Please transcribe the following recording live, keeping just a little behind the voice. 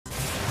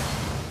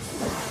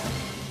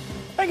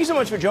Thank you so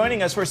much for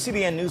joining us for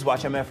CBN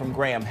NewsWatch. I'm Ephraim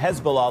Graham.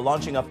 Hezbollah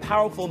launching a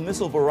powerful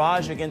missile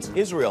barrage against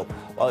Israel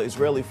while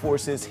Israeli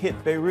forces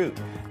hit Beirut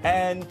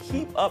and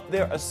keep up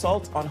their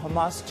assault on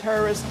Hamas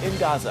terrorists in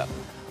Gaza.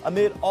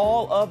 Amid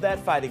all of that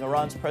fighting,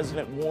 Iran's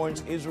president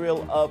warns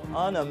Israel of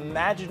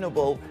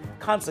unimaginable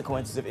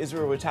consequences if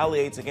Israel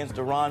retaliates against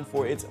Iran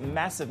for its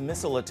massive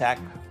missile attack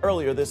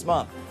earlier this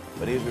month.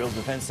 But Israel's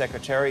defense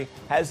secretary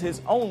has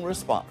his own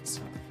response.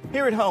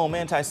 Here at home,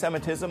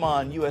 anti-Semitism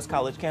on U.S.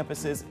 college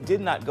campuses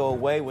did not go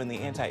away when the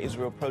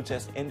anti-Israel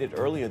protest ended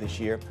earlier this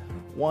year.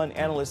 One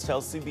analyst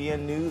tells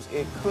CBN News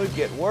it could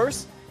get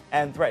worse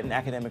and threaten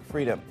academic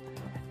freedom.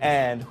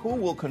 And who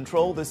will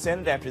control the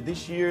Senate after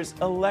this year's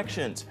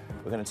elections?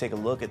 We're going to take a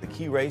look at the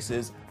key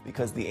races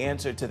because the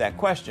answer to that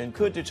question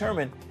could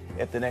determine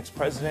if the next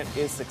president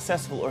is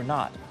successful or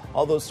not.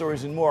 All those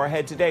stories and more are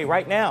ahead today,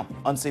 right now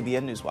on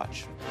CBN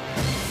NewsWatch.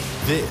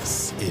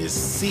 This is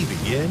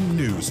CBN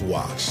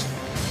NewsWatch.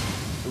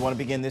 We want to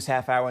begin this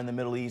half hour in the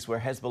Middle East, where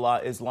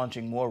Hezbollah is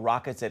launching more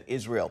rockets at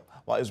Israel,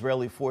 while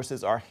Israeli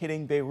forces are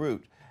hitting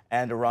Beirut.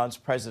 And Iran's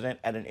president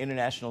at an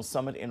international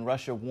summit in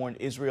Russia warned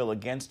Israel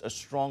against a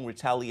strong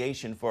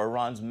retaliation for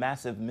Iran's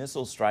massive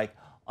missile strike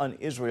on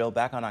Israel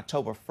back on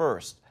October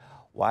 1st.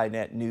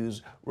 Ynet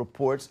News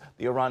reports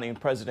the Iranian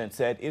president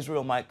said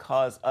Israel might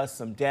cause us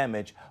some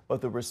damage, but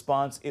the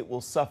response it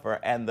will suffer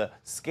and the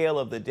scale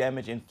of the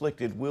damage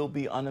inflicted will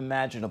be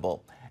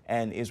unimaginable.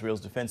 And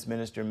Israel's defense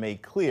minister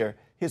made clear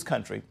his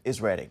country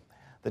is ready.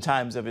 The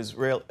Times of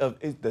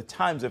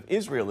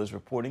Israel is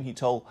reporting he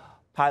told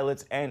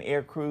pilots and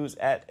air crews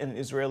at an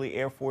Israeli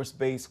Air Force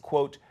base,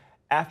 quote,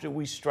 "After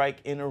we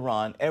strike in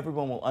Iran,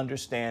 everyone will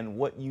understand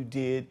what you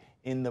did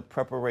in the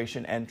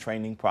preparation and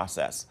training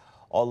process."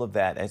 All of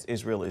that as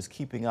Israel is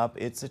keeping up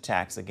its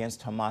attacks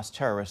against Hamas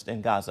terrorists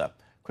in Gaza.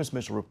 Chris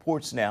Mitchell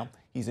reports now.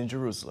 He's in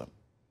Jerusalem.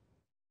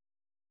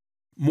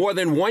 More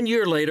than 1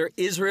 year later,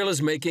 Israel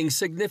is making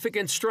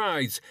significant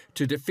strides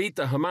to defeat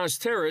the Hamas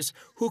terrorists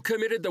who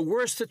committed the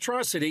worst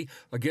atrocity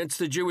against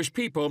the Jewish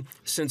people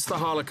since the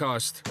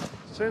Holocaust.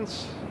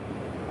 Since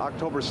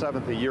October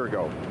 7th, a year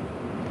ago,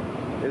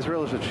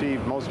 Israel has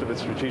achieved most of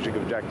its strategic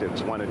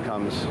objectives when it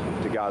comes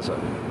to Gaza,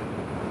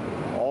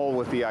 all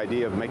with the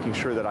idea of making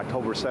sure that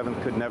October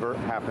 7th could never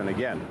happen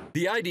again.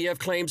 The IDF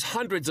claims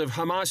hundreds of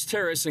Hamas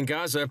terrorists in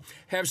Gaza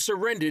have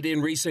surrendered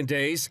in recent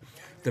days.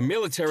 The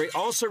military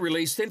also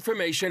released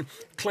information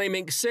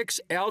claiming 6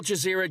 Al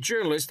Jazeera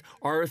journalists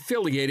are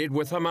affiliated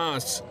with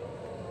Hamas.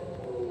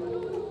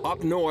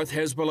 Up north,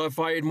 Hezbollah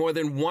fired more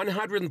than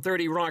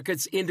 130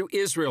 rockets into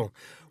Israel,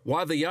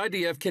 while the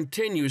IDF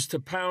continues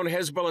to pound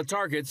Hezbollah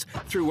targets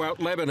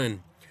throughout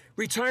Lebanon.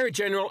 Retired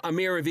General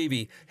Amir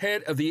Avivi,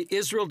 head of the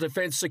Israel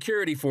Defense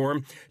Security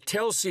Forum,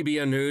 tells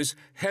CBN News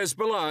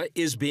Hezbollah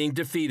is being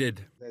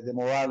defeated. The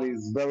morale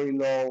is very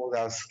low. They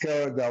are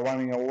scared. They are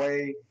running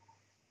away.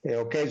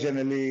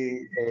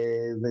 Occasionally,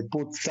 they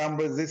put some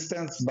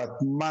resistance,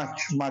 but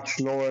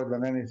much lower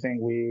than anything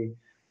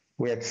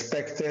we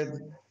expected.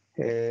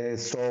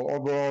 So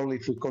overall,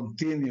 if we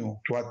continue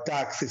to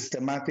attack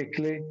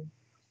systematically,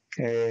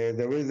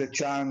 there is a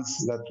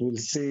chance that we'll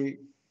see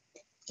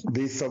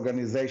this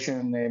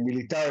organization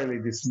militarily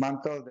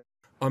dismantled.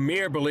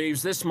 Amir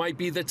believes this might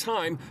be the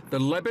time the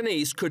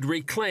Lebanese could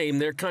reclaim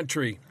their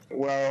country.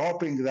 We're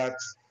hoping that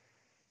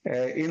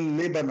in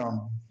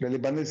Lebanon, the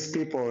Lebanese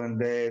people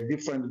and the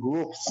different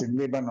groups in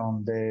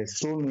Lebanon, the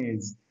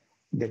Sunnis,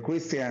 the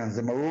Christians,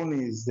 the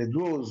Maronis, the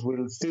Druze,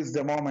 will seize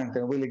the moment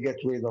and really get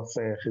rid of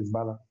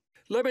Hezbollah.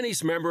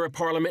 Lebanese Member of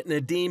Parliament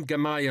Nadim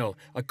Gamayel,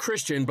 a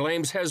Christian,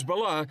 blames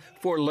Hezbollah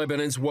for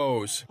Lebanon's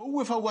woes.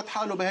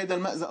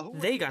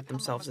 They got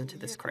themselves into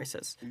this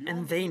crisis,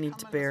 and they need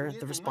to bear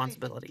the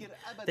responsibility.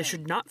 They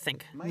should not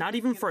think, not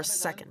even for a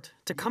second,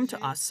 to come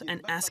to us and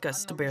ask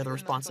us to bear the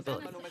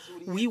responsibility.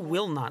 We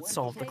will not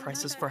solve the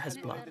crisis for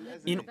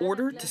Hezbollah. In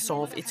order to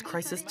solve its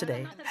crisis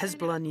today,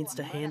 Hezbollah needs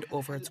to hand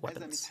over its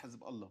weapons.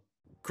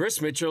 Chris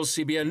Mitchell,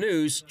 CBN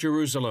News,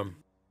 Jerusalem.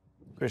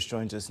 Chris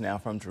joins us now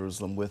from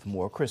Jerusalem with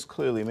more. Chris,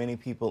 clearly many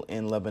people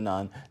in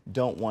Lebanon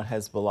don't want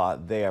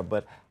Hezbollah there,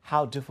 but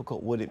how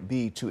difficult would it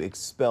be to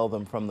expel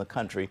them from the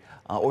country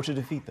or to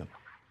defeat them?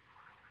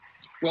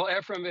 Well,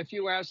 Ephraim, if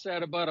you asked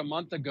that about a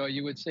month ago,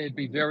 you would say it'd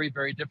be very,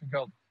 very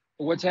difficult.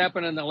 But what's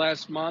happened in the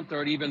last month,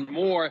 or even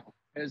more,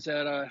 is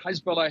that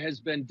Hezbollah has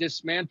been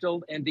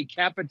dismantled and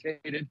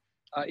decapitated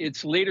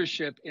its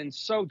leadership in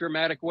so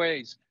dramatic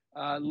ways.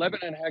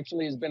 Lebanon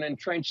actually has been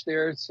entrenched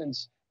there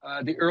since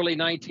the early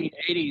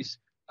 1980s.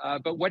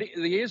 But what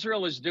the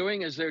Israel is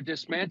doing is they're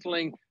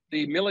dismantling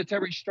the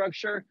military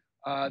structure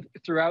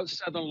throughout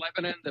southern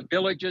Lebanon. The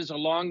villages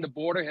along the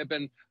border have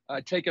been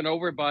taken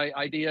over by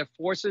IDF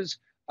forces.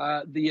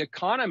 The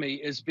economy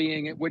is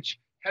being, which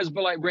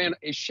Hezbollah ran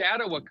a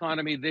shadow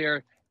economy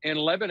there in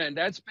Lebanon,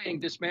 that's being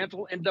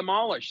dismantled and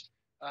demolished.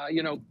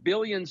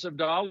 Billions of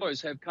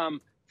dollars have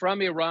come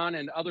from Iran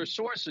and other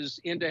sources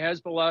into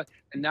Hezbollah,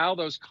 and now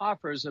those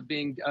coffers are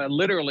being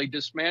literally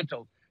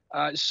dismantled.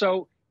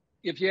 So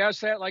if you ask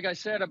that, like I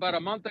said, about a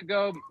month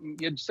ago,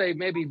 you'd say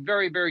maybe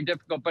very, very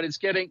difficult, but it's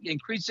getting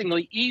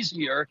increasingly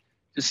easier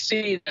to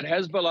see that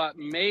Hezbollah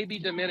may be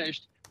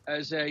diminished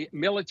as a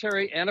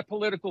military and a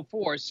political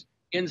force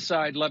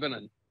inside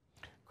Lebanon.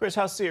 Chris,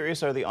 how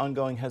serious are the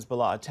ongoing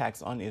Hezbollah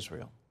attacks on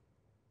Israel?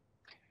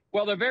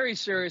 Well, they're very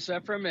serious,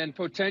 Ephraim, and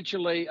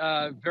potentially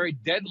very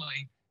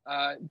deadly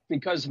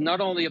because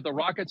not only of the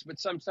rockets, but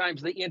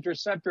sometimes the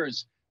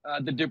interceptors.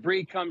 The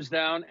debris comes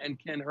down and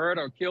can hurt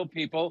or kill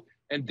people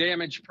and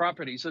damage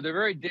property. So they're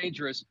very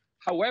dangerous.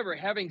 However,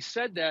 having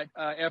said that,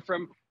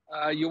 Ephraim,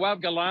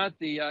 Yoav Gallant,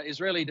 the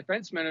Israeli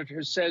defense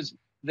minister, says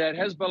that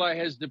Hezbollah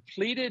has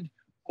depleted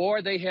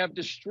or they have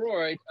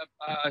destroyed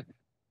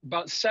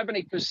about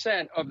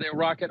 70% of their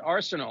rocket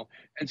arsenal.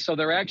 And so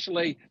they're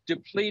actually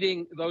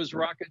depleting those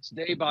rockets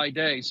day by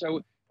day.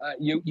 So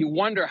you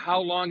wonder how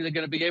long they're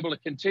going to be able to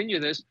continue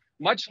this,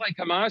 much like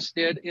Hamas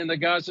did in the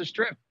Gaza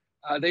Strip.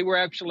 They were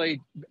actually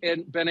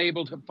been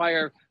able to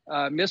fire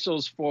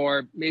missiles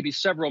for maybe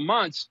several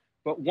months.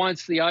 But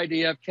once the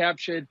IDF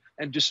captured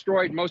and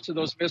destroyed most of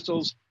those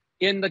missiles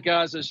in the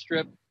Gaza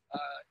Strip,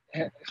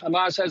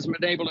 Hamas hasn't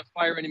been able to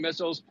fire any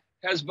missiles.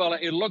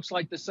 Hezbollah, it looks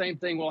like the same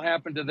thing will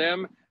happen to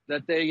them,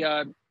 that they,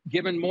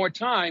 given more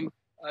time,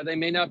 they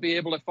may not be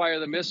able to fire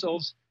the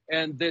missiles.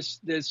 And this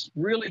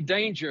really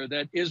danger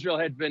that Israel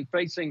had been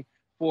facing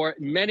for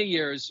many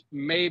years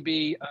may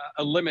be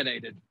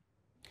eliminated.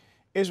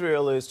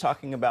 Israel is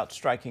talking about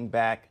striking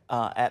back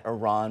at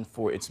Iran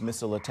for its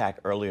missile attack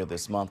earlier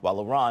this month, while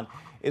Iran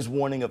is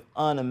warning of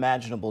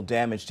unimaginable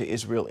damage to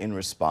Israel in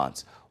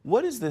response.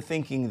 What is the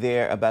thinking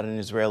there about an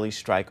Israeli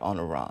strike on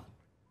Iran?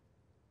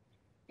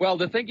 Well,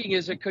 the thinking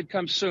is it could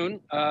come soon,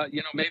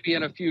 maybe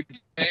in a few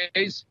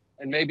days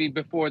and maybe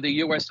before the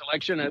U.S.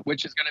 election,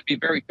 which is going to be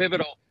very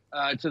pivotal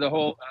to the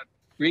whole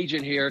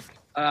region here.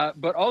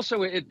 But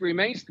also it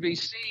remains to be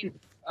seen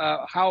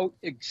how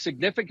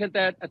significant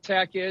that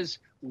attack is,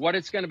 what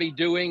it's going to be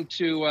doing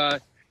to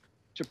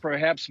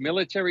perhaps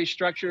military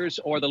structures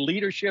or the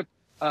leadership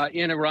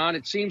in Iran.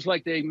 It seems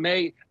like they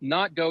may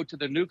not go to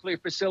the nuclear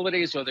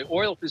facilities or the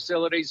oil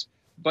facilities,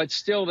 but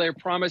still they're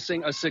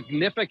promising a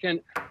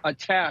significant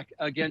attack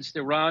against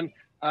Iran.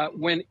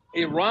 When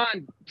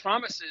Iran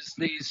promises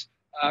these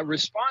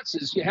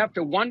responses, you have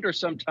to wonder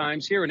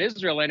sometimes, here in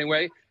Israel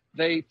anyway,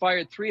 they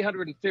fired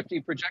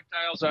 350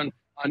 projectiles on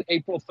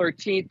April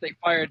 13th. They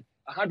fired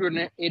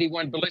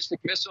 181 ballistic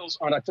missiles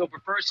on October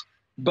 1st,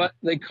 but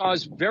they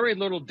caused very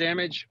little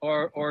damage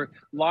or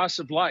loss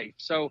of life.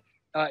 So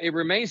it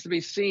remains to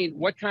be seen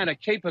what kind of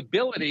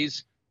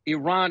capabilities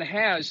Iran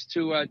has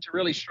to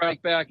really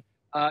strike back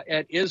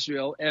at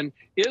Israel. And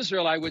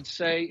Israel, I would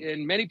say,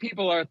 and many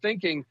people are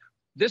thinking,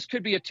 this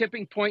could be a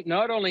tipping point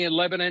not only in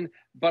Lebanon,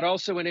 but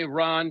also in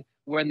Iran,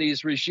 when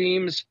these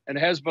regimes and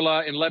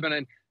Hezbollah in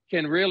Lebanon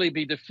can really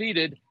be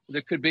defeated.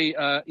 There could be,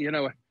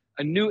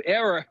 a new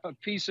era of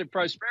peace and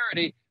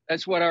prosperity.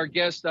 That's what our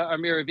guest,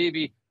 Amir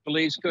Avivi,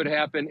 believes could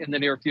happen in the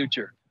near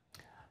future.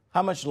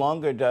 How much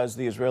longer does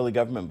the Israeli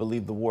government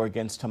believe the war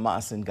against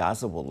Hamas in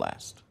Gaza will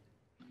last?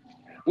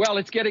 Well,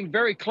 it's getting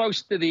very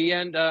close to the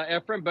end,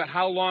 Ephraim, but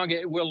how long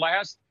it will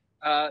last,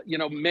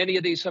 many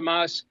of these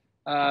Hamas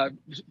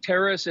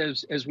terrorists,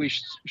 as we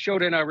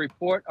showed in our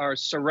report, are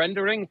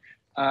surrendering,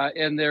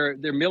 and their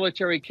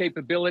military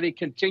capability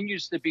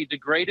continues to be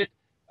degraded.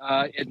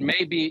 It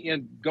may be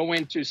go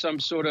into some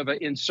sort of an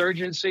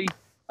insurgency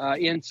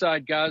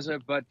inside Gaza,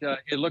 but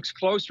it looks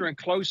closer and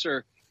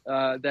closer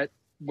that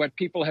what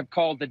people have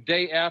called the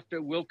day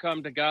after will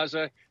come to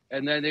Gaza,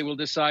 and then they will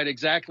decide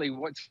exactly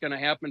what's going to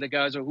happen to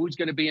Gaza, who's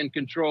going to be in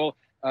control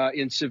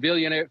in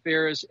civilian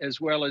affairs as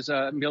well as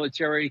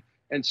military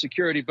and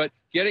security. But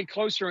getting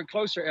closer and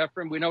closer,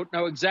 Ephraim, we don't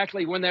know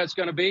exactly when that's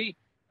going to be,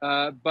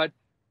 but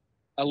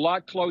a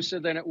lot closer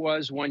than it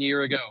was 1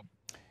 year ago.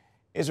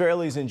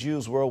 Israelis and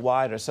Jews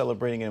worldwide are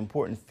celebrating an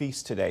important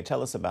feast today.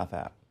 Tell us about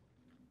that.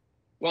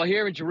 Well,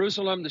 here in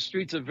Jerusalem, the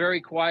streets are very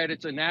quiet.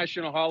 It's a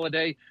national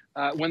holiday.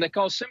 When they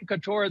call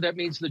Simchat Torah, that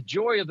means the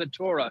joy of the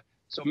Torah.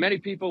 So many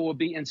people will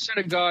be in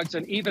synagogues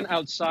and even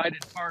outside in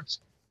parks,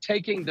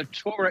 taking the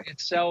Torah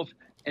itself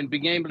and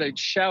being able to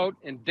shout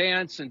and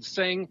dance and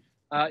sing.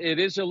 It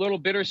is a little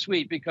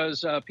bittersweet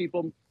because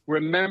people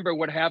remember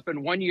what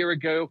happened 1 year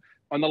ago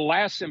on the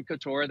last Simchat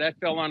Torah. That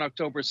fell on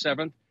October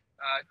 7th.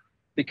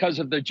 Because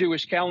of the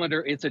Jewish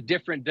calendar, it's a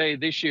different day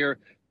this year,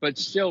 but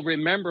still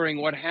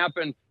remembering what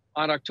happened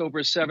on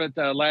October 7th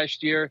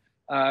last year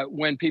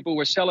when people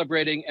were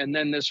celebrating and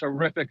then this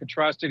horrific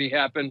atrocity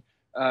happened.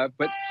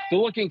 But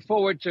looking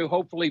forward to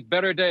hopefully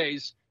better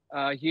days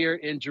here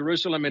in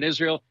Jerusalem and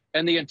Israel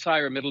and the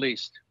entire Middle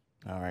East.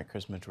 All right,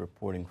 Chris Mitchell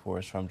reporting for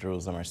us from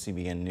Jerusalem, our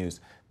CBN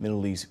News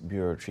Middle East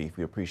Bureau Chief.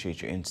 We appreciate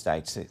your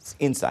insights.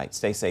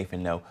 Stay safe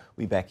and know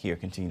we back here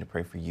continue to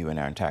pray for you and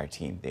our entire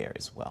team there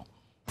as well.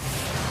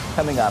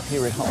 Coming up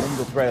here at home,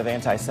 the threat of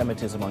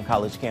anti-Semitism on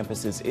college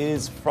campuses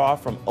is far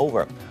from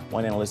over.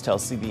 One analyst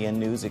tells CBN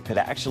News it could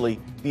actually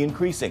be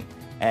increasing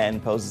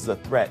and poses a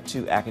threat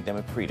to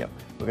academic freedom.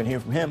 We're going to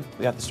hear from him.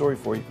 We got the story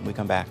for you when we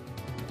come back.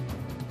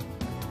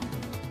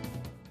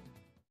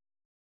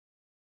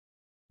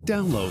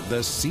 Download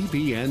the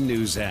CBN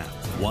News app.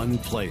 One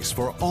place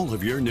for all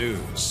of your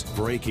news.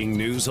 Breaking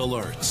news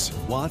alerts.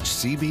 Watch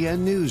CBN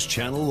News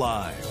Channel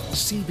Live.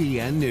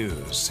 CBN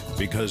News,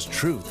 because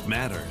truth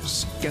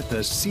matters. Get the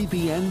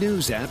CBN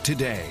News app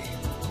today.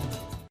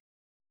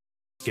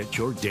 Get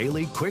your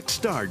daily quick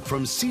start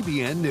from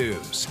CBN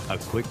News. A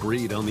quick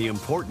read on the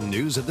important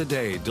news of the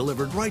day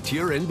delivered right to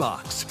your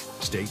inbox.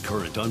 Stay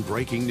current on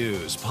breaking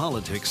news,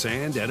 politics,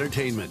 and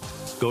entertainment.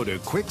 Go to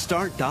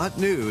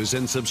quickstart.news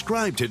and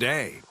subscribe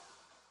today.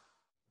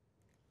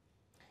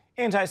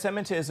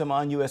 Anti-Semitism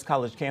on U.S.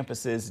 college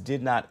campuses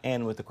did not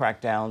end with the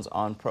crackdowns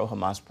on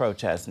pro-Hamas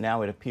protests.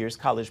 Now it appears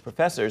college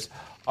professors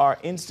are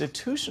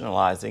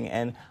institutionalizing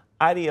an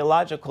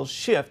ideological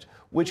shift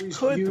which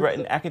could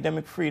threaten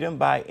academic freedom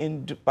by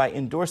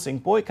endorsing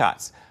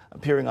boycotts.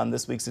 Appearing on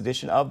this week's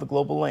edition of The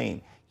Global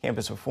Lane,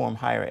 Campus Reform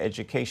Higher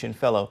Education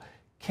fellow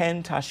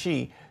Ken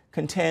Tashi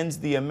contends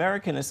the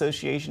American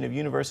Association of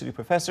University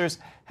Professors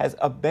has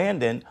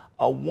abandoned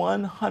a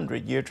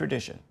 100-year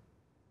tradition.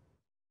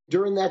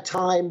 During that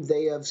time,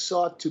 they have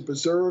sought to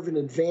preserve and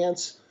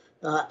advance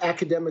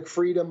academic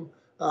freedom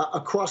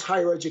across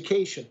higher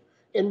education.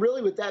 And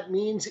really what that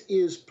means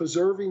is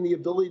preserving the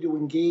ability to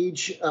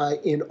engage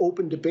in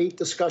open debate,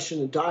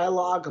 discussion, and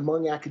dialogue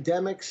among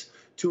academics,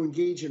 to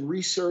engage in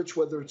research,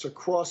 whether it's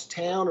across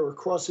town or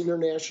across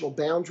international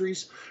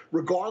boundaries,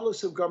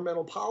 regardless of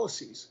governmental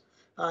policies.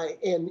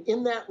 And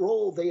in that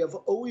role, they have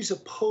always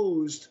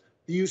opposed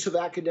the use of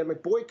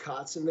academic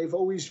boycotts, and they've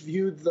always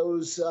viewed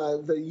those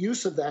the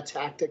use of that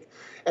tactic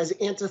as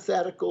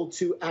antithetical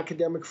to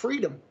academic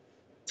freedom.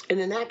 And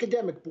an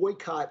academic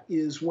boycott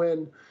is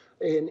when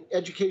an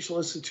educational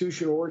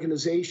institution or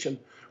organization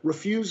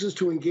refuses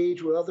to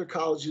engage with other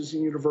colleges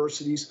and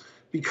universities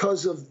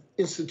because of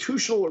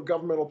institutional or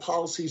governmental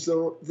policies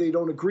they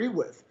don't agree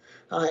with.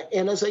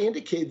 And as I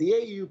indicated, the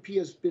AAUP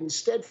has been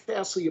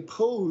steadfastly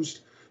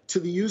opposed to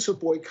the use of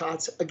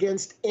boycotts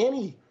against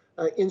any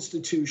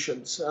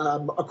institutions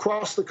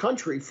across the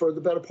country for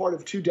the better part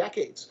of 2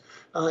 decades.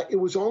 It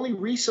was only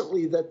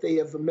recently that they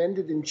have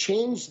amended and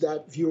changed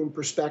that view and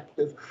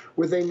perspective,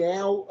 where they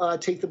now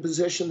take the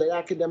position that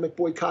academic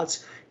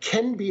boycotts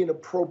can be an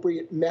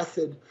appropriate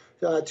method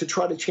to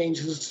try to change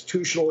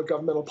institutional or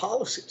governmental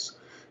policies.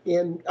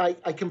 And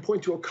I can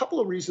point to a couple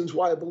of reasons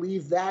why I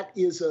believe that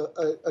is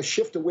a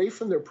shift away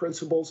from their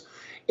principles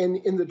and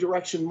in the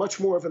direction much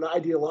more of an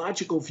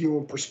ideological view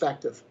and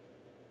perspective.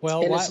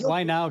 Well,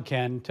 why now,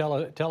 Ken?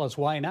 Tell us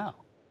why now.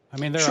 I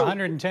mean, they're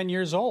 110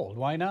 years old.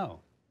 Why now?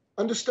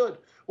 Understood.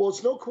 Well,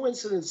 it's no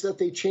coincidence that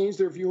they changed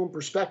their view and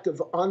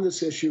perspective on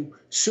this issue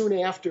soon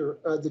after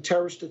the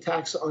terrorist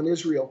attacks on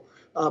Israel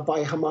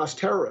by Hamas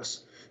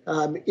terrorists.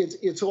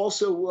 It's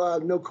also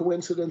no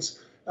coincidence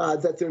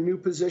that their new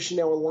position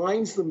now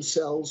aligns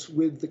themselves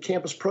with the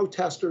campus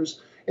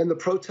protesters and the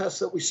protests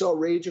that we saw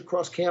rage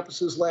across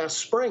campuses last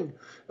spring,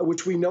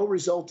 which we know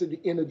resulted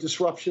in a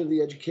disruption of the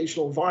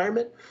educational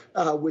environment,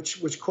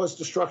 which caused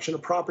destruction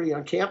of property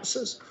on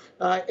campuses,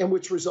 and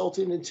which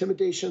resulted in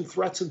intimidation and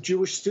threats of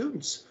Jewish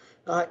students.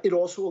 It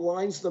also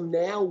aligns them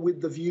now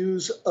with the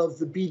views of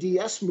the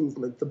BDS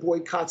movement, the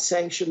boycott,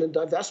 sanction, and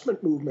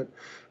divestment movement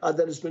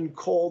that has been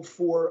called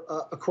for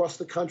across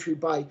the country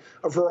by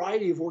a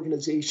variety of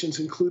organizations,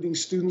 including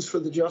Students for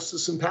the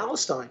Justice in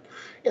Palestine.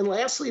 And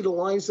lastly, it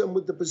aligns them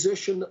with the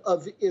position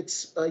of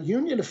its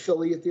union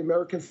affiliate, the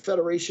American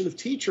Federation of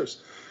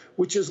Teachers,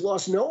 which has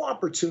lost no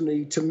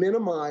opportunity to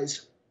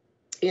minimize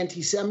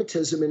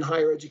anti-Semitism in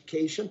higher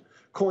education,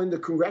 calling the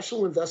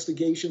congressional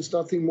investigations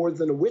nothing more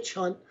than a witch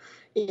hunt,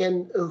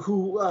 and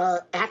who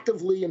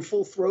actively and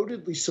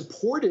full-throatedly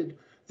supported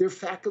their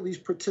faculty's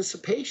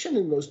participation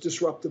in those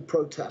disruptive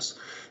protests.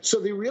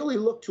 So they really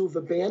look to have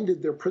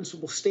abandoned their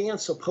principal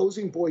stance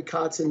opposing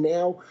boycotts and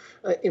now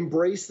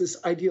embrace this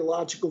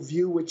ideological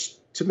view, which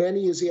to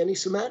many is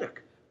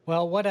anti-Semitic.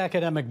 Well, what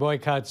academic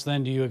boycotts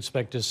then do you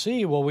expect to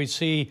see? Will we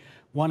see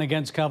one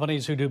against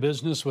companies who do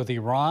business with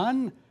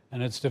Iran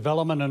and its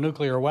development of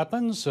nuclear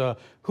weapons?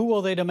 Who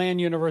will they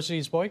demand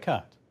universities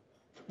boycott?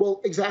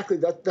 Well, exactly.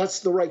 That's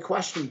the right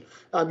question.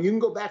 You can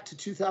go back to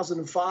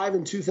 2005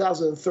 and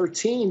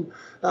 2013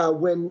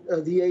 when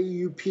the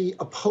AAUP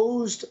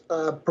opposed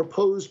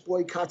proposed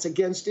boycotts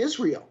against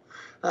Israel.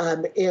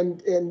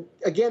 And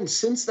again,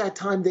 since that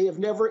time, they have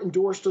never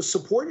endorsed or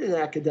supported an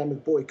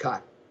academic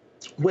boycott,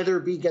 whether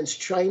it be against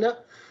China,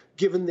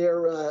 given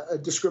their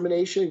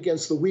discrimination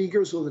against the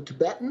Uyghurs or the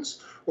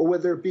Tibetans, or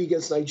whether it be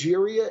against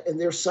Nigeria and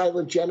their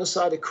silent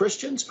genocide of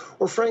Christians,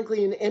 or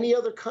frankly in any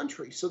other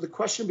country. So the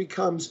question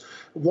becomes,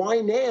 why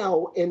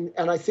now? And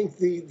I think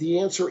the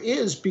answer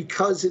is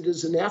because it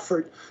is an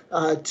effort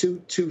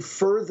to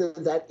further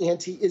that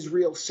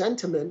anti-Israel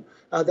sentiment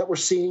that we're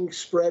seeing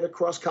spread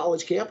across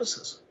college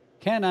campuses.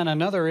 Ken, on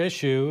another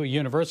issue,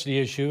 university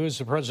issue, as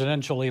the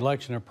presidential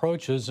election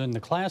approaches, in the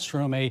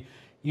classroom, a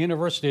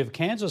University of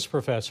Kansas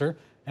professor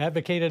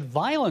advocated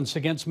violence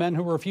against men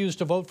who refused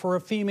to vote for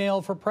a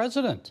female for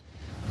president.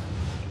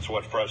 It's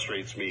what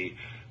frustrates me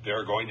There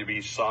are going to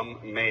be some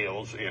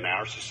males in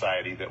our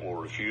society that will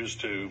refuse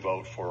to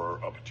vote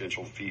for a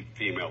potential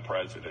female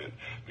president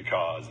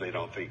because they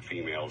don't think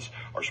females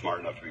are smart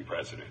enough to be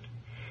president.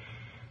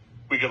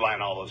 We could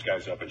line all those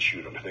guys up and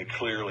shoot them. They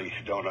clearly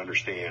don't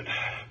understand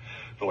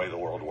the way the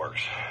world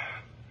works.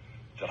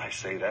 Did I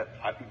say that?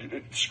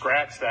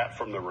 Scratch that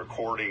from the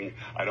recording.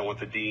 I don't want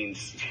the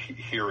deans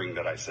hearing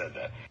that I said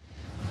that.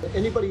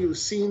 Anybody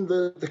who's seen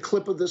the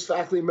clip of this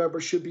faculty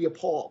member should be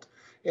appalled.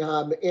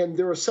 And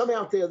there are some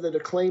out there that are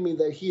claiming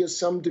that he has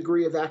some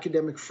degree of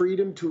academic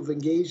freedom to have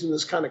engaged in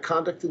this kind of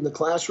conduct in the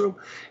classroom.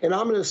 And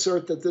I'm going to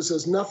assert that this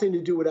has nothing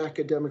to do with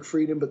academic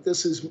freedom, but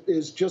this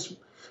is just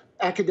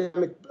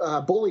academic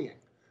bullying.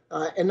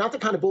 And not the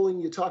kind of bullying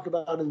you talk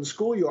about in the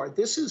schoolyard.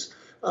 This is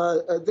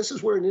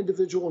where an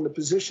individual in a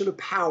position of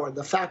power,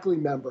 the faculty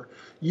member,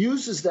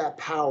 uses that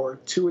power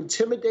to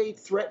intimidate,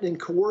 threaten, and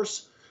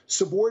coerce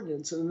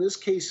subordinates, and in this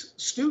case,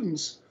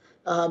 students,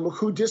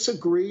 who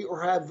disagree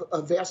or have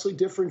a vastly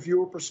different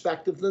view or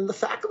perspective than the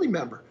faculty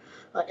member.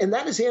 And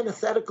that is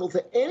antithetical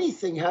to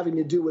anything having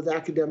to do with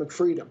academic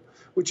freedom,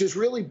 which is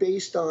really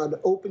based on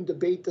open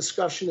debate,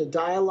 discussion, and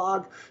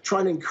dialogue,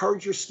 trying to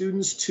encourage your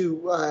students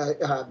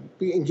to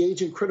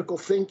engage in critical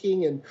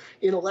thinking and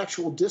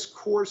intellectual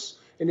discourse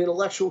and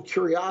intellectual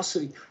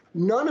curiosity,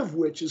 none of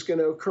which is going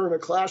to occur in a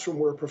classroom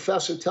where a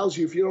professor tells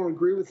you if you don't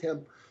agree with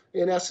him,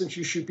 in essence,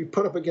 you should be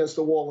put up against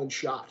the wall and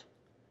shot.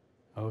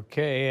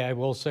 Okay, I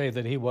will say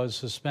that he was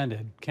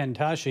suspended. Ken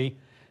Tashi,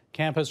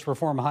 Campus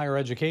Reform Higher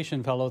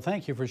Education Fellow,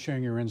 thank you for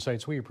sharing your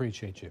insights. We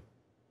appreciate you.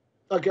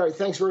 Gary,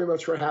 thanks very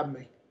much for having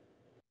me.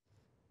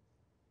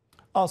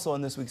 Also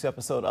on this week's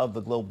episode of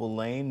The Global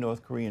Lane,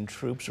 North Korean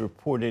troops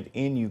reported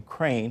in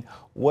Ukraine.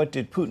 What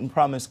did Putin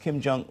promise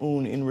Kim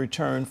Jong-un in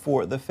return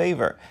for the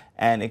favor?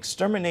 And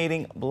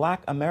Exterminating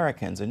Black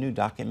Americans, a new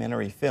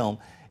documentary film,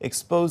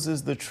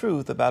 exposes the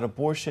truth about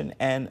abortion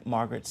and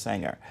Margaret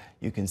Sanger.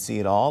 You can see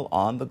it all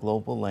on The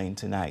Global Lane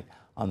tonight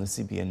on the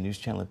CBN News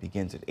Channel. It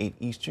begins at 8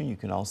 Eastern. You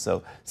can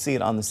also see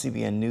it on the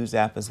CBN News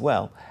app as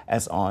well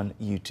as on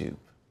YouTube.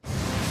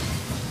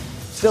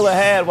 Still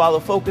ahead, while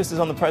the focus is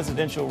on the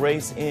presidential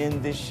race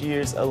in this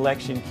year's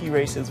election, key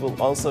races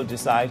will also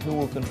decide who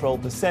will control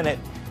the Senate,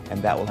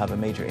 and that will have a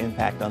major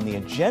impact on the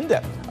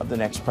agenda of the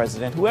next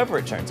president, whoever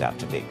it turns out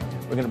to be.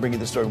 We're going to bring you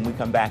the story when we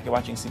come back. You're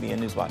watching CBN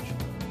NewsWatch.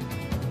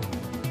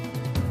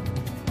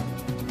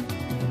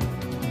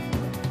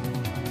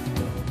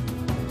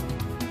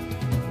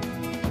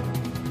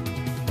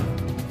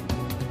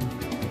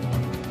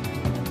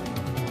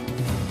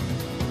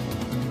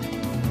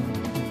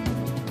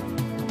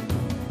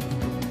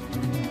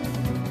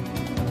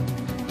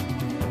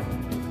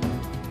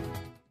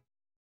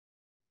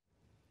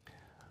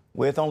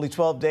 With only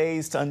 12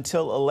 days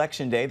until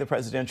Election Day, the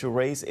presidential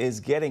race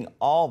is getting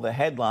all the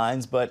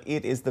headlines, but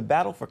it is the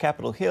battle for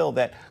Capitol Hill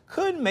that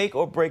could make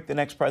or break the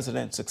next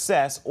president's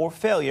success or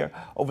failure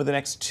over the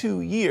next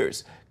 2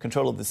 years.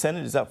 Control of the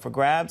Senate is up for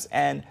grabs,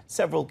 and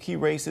several key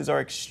races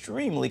are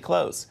extremely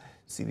close.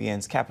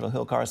 CBN's Capitol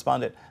Hill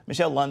correspondent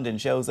Michelle London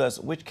shows us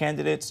which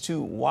candidates to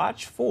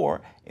watch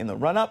for in the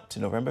run-up to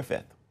November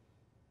 5th.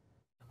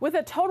 With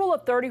a total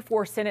of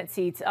 34 Senate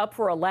seats up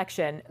for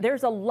election,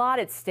 there's a lot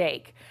at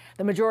stake.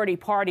 The majority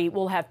party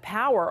will have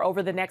power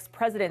over the next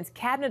president's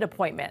cabinet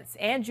appointments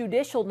and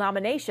judicial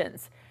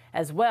nominations,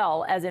 as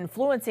well as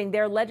influencing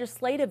their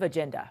legislative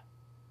agenda.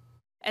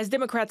 As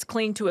Democrats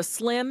cling to a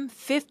slim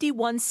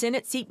 51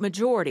 Senate seat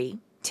majority,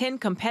 10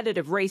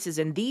 competitive races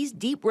in these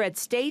deep red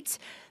states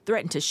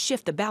threaten to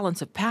shift the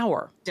balance of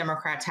power.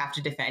 Democrats have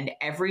to defend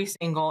every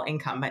single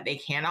incumbent. They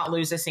cannot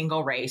lose a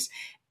single race.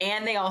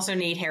 And they also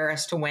need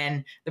Harris to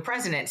win the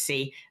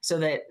presidency so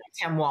that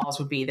Tim Walz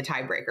would be the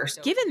tiebreaker.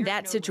 So given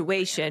that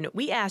situation,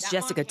 we asked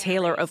Jessica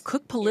Taylor of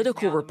Cook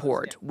Political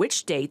Report which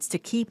states to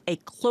keep a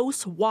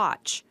close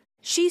watch.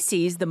 She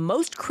sees the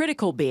most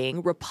critical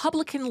being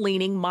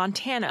Republican-leaning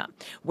Montana,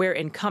 where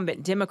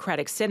incumbent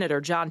Democratic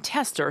Senator John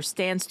Tester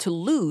stands to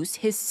lose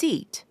his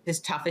seat. His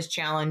toughest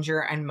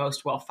challenger and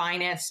most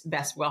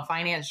best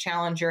well-financed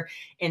challenger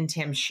in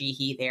Tim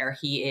Sheehy there.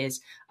 He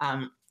is a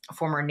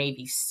former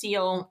Navy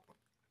SEAL,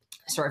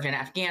 served in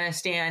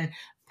Afghanistan,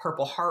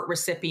 Purple Heart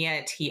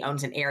recipient. He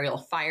owns an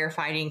aerial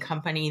firefighting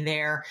company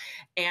there.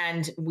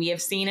 And we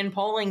have seen in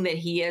polling that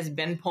he has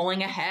been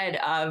pulling ahead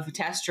of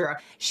Tester.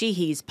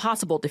 Sheehy's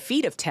possible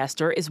defeat of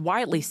Tester is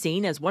widely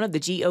seen as one of the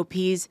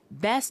GOP's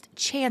best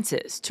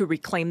chances to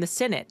reclaim the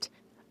Senate.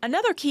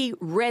 Another key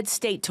red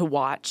state to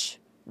watch,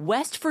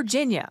 West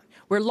Virginia,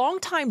 where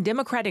longtime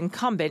Democrat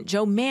incumbent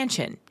Joe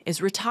Manchin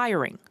is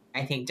retiring.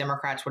 I think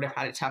Democrats would have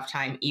had a tough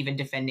time even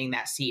defending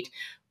that seat.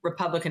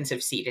 Republicans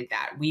have ceded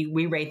that.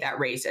 We rate that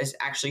race as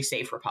actually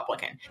safe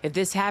Republican. If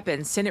this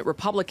happens, Senate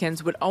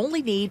Republicans would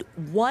only need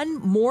one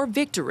more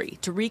victory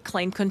to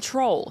reclaim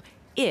control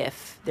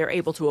if they're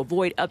able to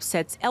avoid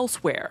upsets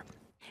elsewhere.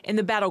 In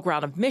the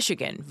battleground of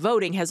Michigan,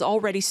 voting has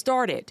already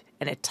started,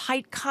 and a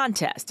tight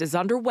contest is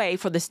underway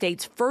for the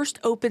state's first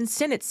open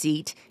Senate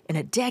seat in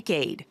a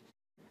decade.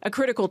 A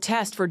critical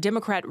test for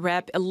Democrat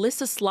Rep.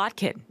 Elissa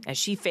Slotkin as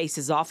she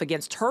faces off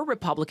against her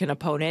Republican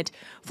opponent,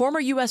 former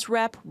U.S.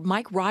 Rep.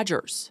 Mike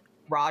Rogers.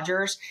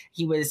 Rogers,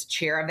 he was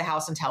chair of the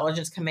House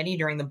Intelligence Committee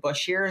during the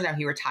Bush years. Now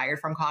he retired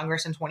from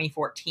Congress in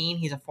 2014.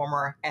 He's a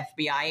former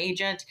FBI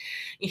agent.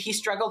 He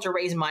struggled to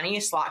raise money.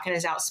 Slotkin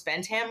has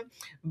outspent him,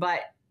 but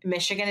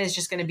Michigan is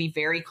just going to be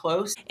very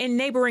close. In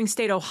neighboring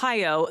state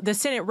Ohio, the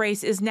Senate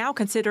race is now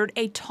considered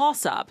a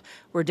toss-up,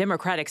 where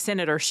Democratic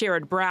Senator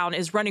Sherrod Brown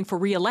is running for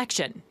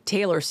re-election.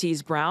 Taylor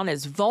sees Brown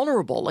as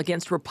vulnerable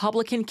against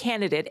Republican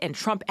candidate and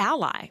Trump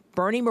ally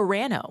Bernie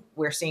Moreno.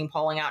 We're seeing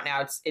polling out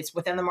now. It's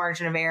within the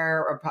margin of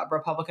error. A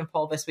Republican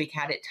poll this week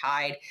had it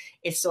tied.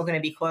 It's still going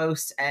to be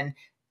close, and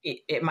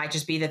it might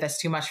just be that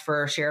that's too much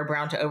for Sherrod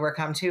Brown to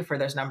overcome, too, for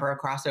those number of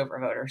crossover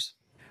voters.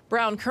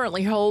 Brown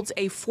currently holds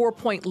a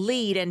 4-point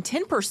lead and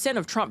 10%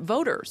 of Trump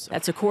voters.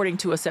 That's according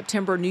to a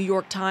September New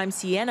York Times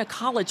Siena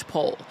College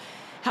poll.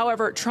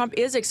 However, Trump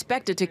is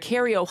expected to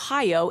carry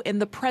Ohio in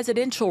the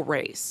presidential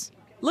race.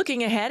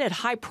 Looking ahead at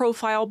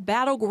high-profile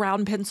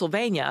battleground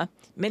Pennsylvania,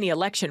 many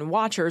election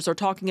watchers are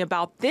talking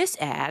about this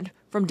ad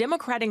from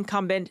Democrat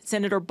incumbent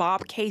Senator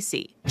Bob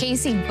Casey.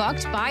 Casey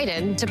bucked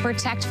Biden to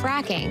protect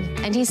fracking,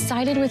 and he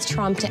sided with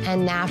Trump to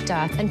end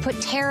NAFTA and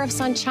put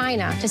tariffs on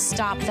China to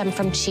stop them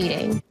from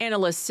cheating.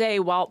 Analysts say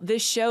while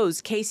this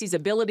shows Casey's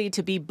ability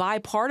to be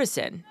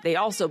bipartisan, they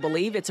also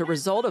believe it's a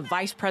result of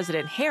Vice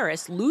President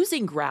Harris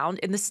losing ground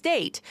in the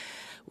state,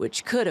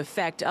 which could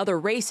affect other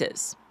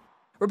races.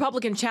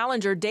 Republican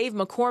challenger Dave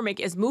McCormick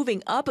is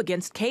moving up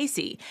against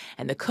Casey,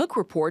 and the Cook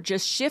Report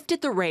just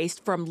shifted the race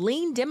from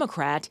lean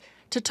Democrat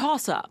to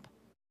toss-up.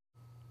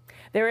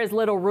 There is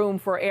little room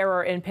for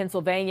error in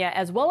Pennsylvania,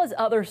 as well as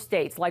other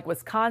states like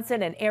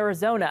Wisconsin and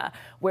Arizona,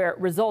 where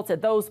results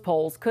at those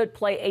polls could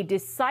play a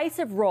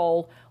decisive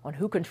role on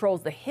who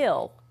controls the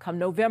Hill come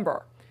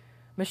November.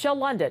 Michelle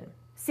London,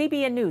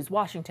 CBN News,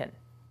 Washington.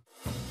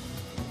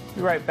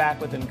 Be right back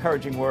with an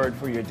encouraging word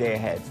for your day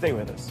ahead. Stay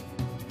with us.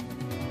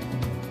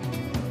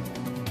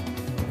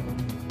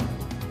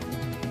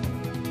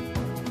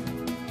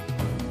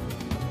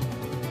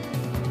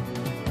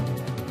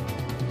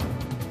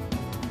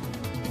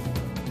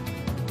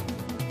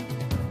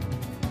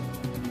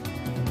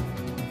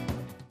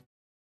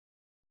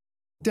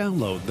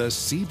 Download the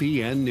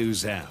CBN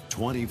News app,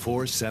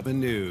 24/7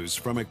 news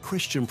from a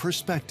Christian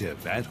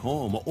perspective at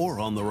home or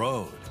on the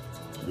road.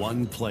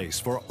 One place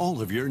for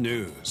all of your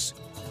news.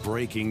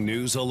 Breaking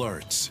news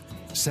alerts.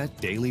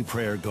 Set daily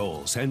prayer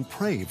goals and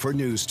pray for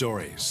news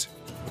stories.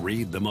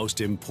 Read the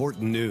most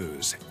important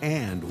news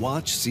and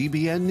watch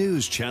CBN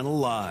News Channel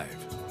live.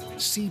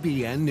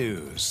 CBN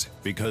News,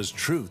 because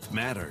truth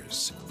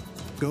matters.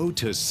 Go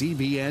to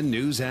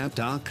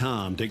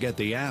cbnnewsapp.com to get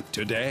the app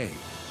today.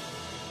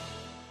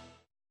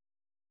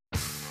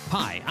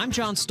 Hi, I'm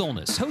John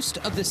Stolnis, host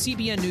of the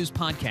CBN News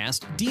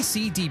podcast,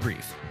 DC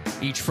Debrief.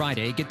 Each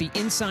Friday, get the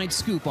inside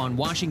scoop on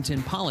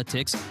Washington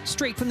politics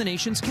straight from the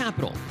nation's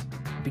capital.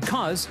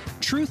 Because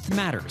truth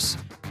matters.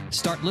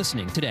 Start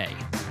listening today.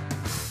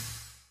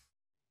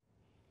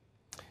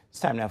 It's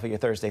time now for your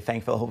Thursday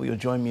Thankful. I hope you'll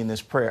join me in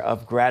this prayer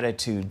of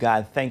gratitude.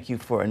 God, thank you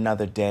for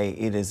another day.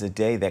 It is a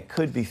day that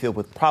could be filled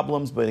with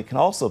problems, but it can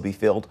also be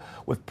filled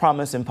with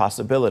promise and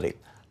possibility.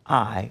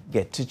 I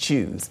get to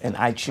choose, and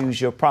I choose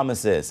your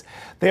promises.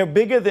 They're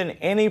bigger than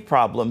any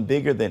problem,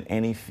 bigger than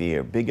any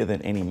fear, bigger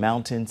than any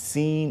mountain,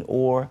 seen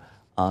or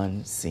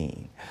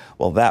unseen.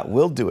 Well, that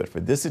will do it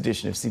for this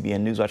edition of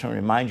CBN News. I want to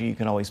remind you, you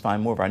can always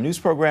find more of our news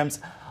programs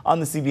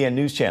on the CBN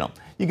News channel.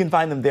 You can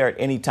find them there at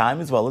any time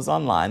as well as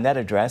online. That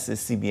address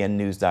is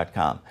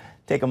cbnnews.com.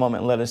 Take a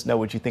moment and let us know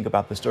what you think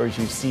about the stories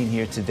you've seen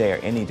here today or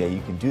any day.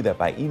 You can do that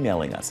by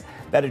emailing us.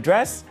 That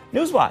address,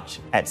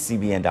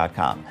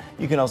 newswatch@cbn.com.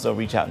 You can also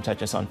reach out and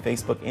touch us on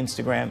Facebook,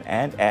 Instagram,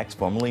 and X,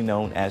 formerly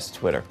known as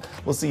Twitter.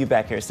 We'll see you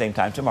back here same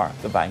time tomorrow.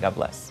 Goodbye and God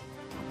bless.